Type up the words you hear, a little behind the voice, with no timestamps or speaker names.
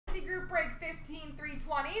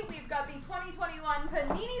320. We've got the 2021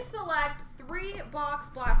 Panini Select 3-box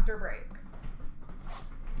blaster break.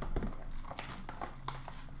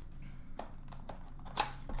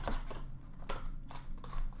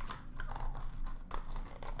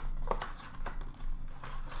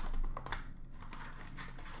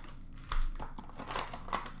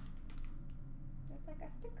 It's like a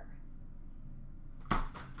sticker.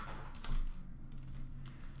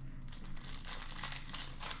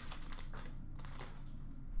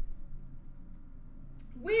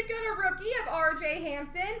 We've got a rookie of R.J.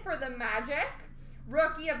 Hampton for the Magic,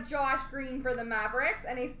 rookie of Josh Green for the Mavericks,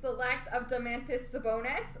 and a select of Domantas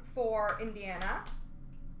Sabonis for Indiana.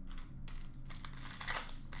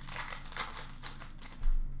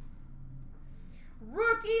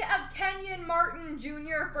 Rookie of Kenyon Martin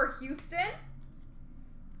Jr. for Houston.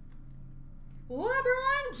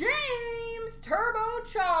 LeBron James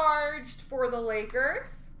turbocharged for the Lakers.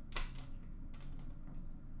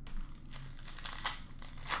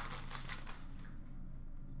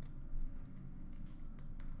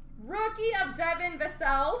 Rookie of Devin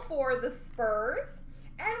Vassell for the Spurs.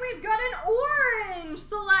 And we've got an orange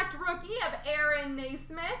select rookie of Aaron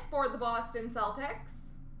Naismith for the Boston Celtics.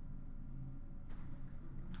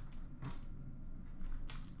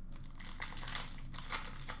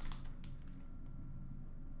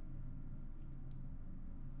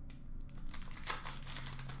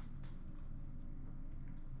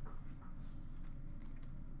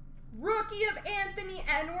 Rookie of Anthony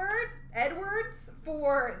Edwards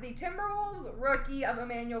for the Timberwolves. Rookie of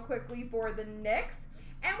Emmanuel Quickley for the Knicks.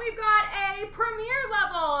 And we've got a premier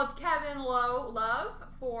level of Kevin Love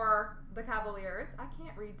for the Cavaliers. I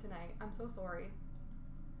can't read tonight. I'm so sorry.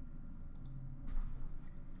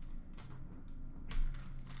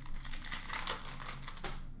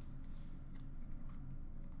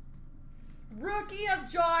 Rookie of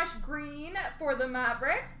Josh Green for the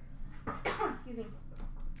Mavericks. Excuse me.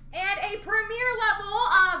 And a premier level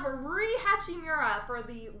of Rui Hachimura for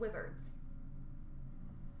the Wizards.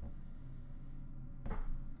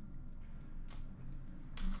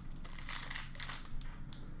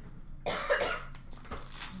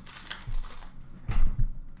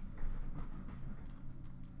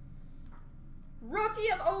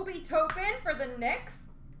 Rookie of Obi Toppin for the Knicks.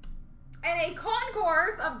 And a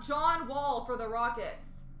concourse of John Wall for the Rockets.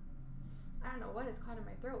 I don't know what is caught in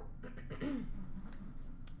my throat.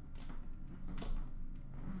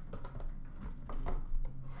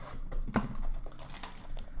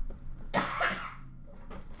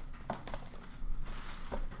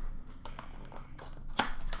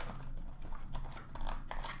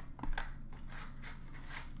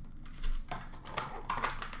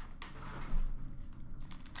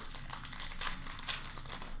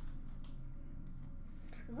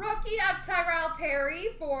 Rookie of Tyrell Terry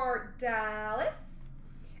for Dallas.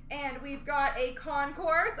 And we've got a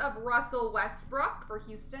concourse of Russell Westbrook for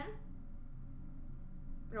Houston.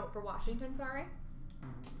 No, for Washington, sorry.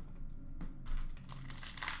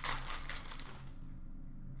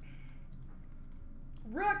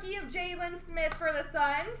 Rookie of Jalen Smith for the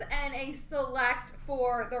Suns. And a select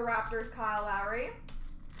for the Raptors, Kyle Lowry.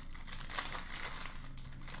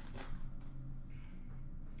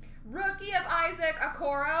 Rookie of Isaac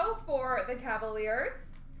Okoro for the Cavaliers.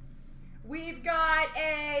 We've got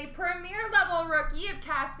a premier level rookie of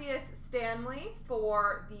Cassius Stanley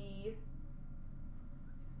for the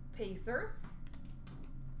Pacers.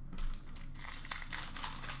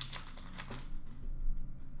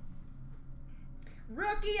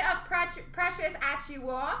 Rookie of Precious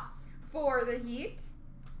Achiuwa for the Heat.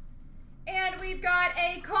 And we've got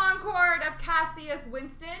a Concord of Cassius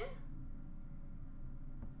Winston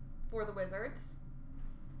for the Wizards.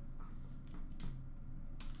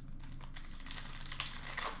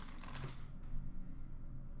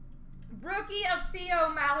 Rookie of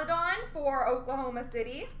Theo Maledon for Oklahoma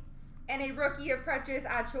City. And a rookie of Precious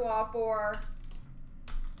Achiuwa for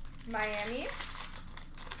Miami.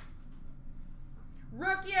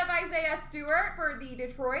 Rookie of Isaiah Stewart for the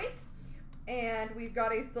Detroit. And we've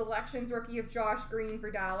got a selections rookie of Josh Green for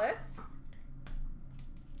Dallas.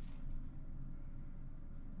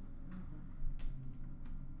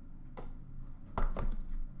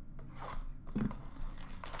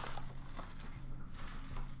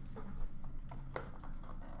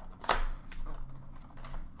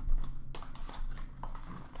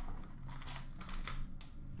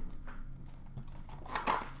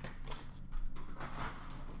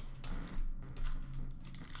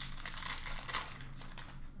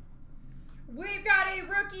 We've got a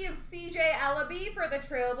rookie of CJ Ellaby for the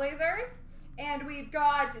Trailblazers. And we've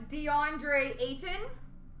got DeAndre Ayton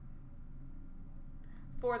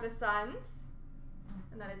for the Suns.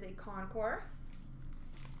 And that is a concourse.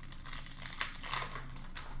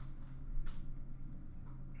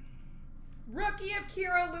 Rookie of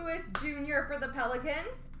Kira Lewis Jr. for the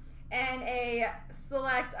Pelicans. And a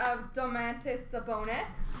select of Domantas Sabonis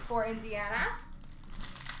for Indiana.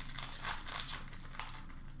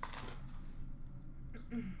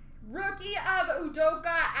 Rookie of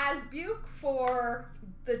Udoka Asbuke for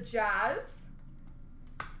the Jazz.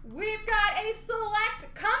 We've got a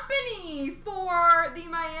select company for the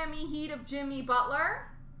Miami Heat of Jimmy Butler.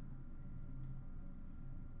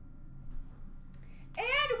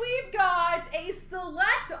 And we've got a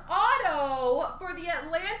select auto for the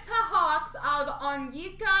Atlanta Hawks of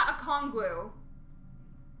Onyeka Okongwu.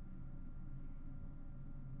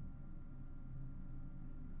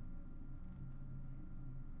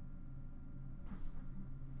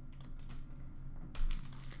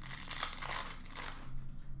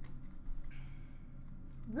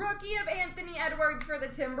 Rookie of Anthony Edwards for the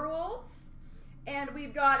Timberwolves. And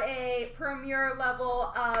we've got a premier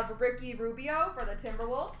level of Ricky Rubio for the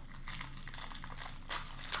Timberwolves.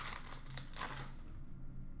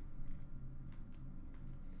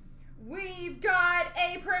 We've got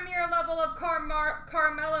a premier level of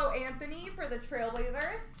Carmelo Anthony for the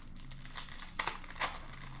Trailblazers.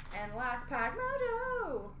 And last pack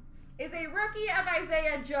mojo is a rookie of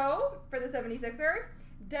Isaiah Joe for the 76ers.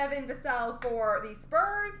 Devin Vassell for the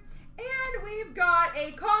Spurs. And we've got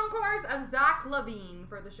a concourse of Zach LaVine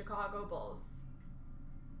for the Chicago Bulls.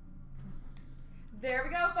 There we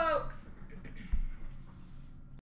go, folks.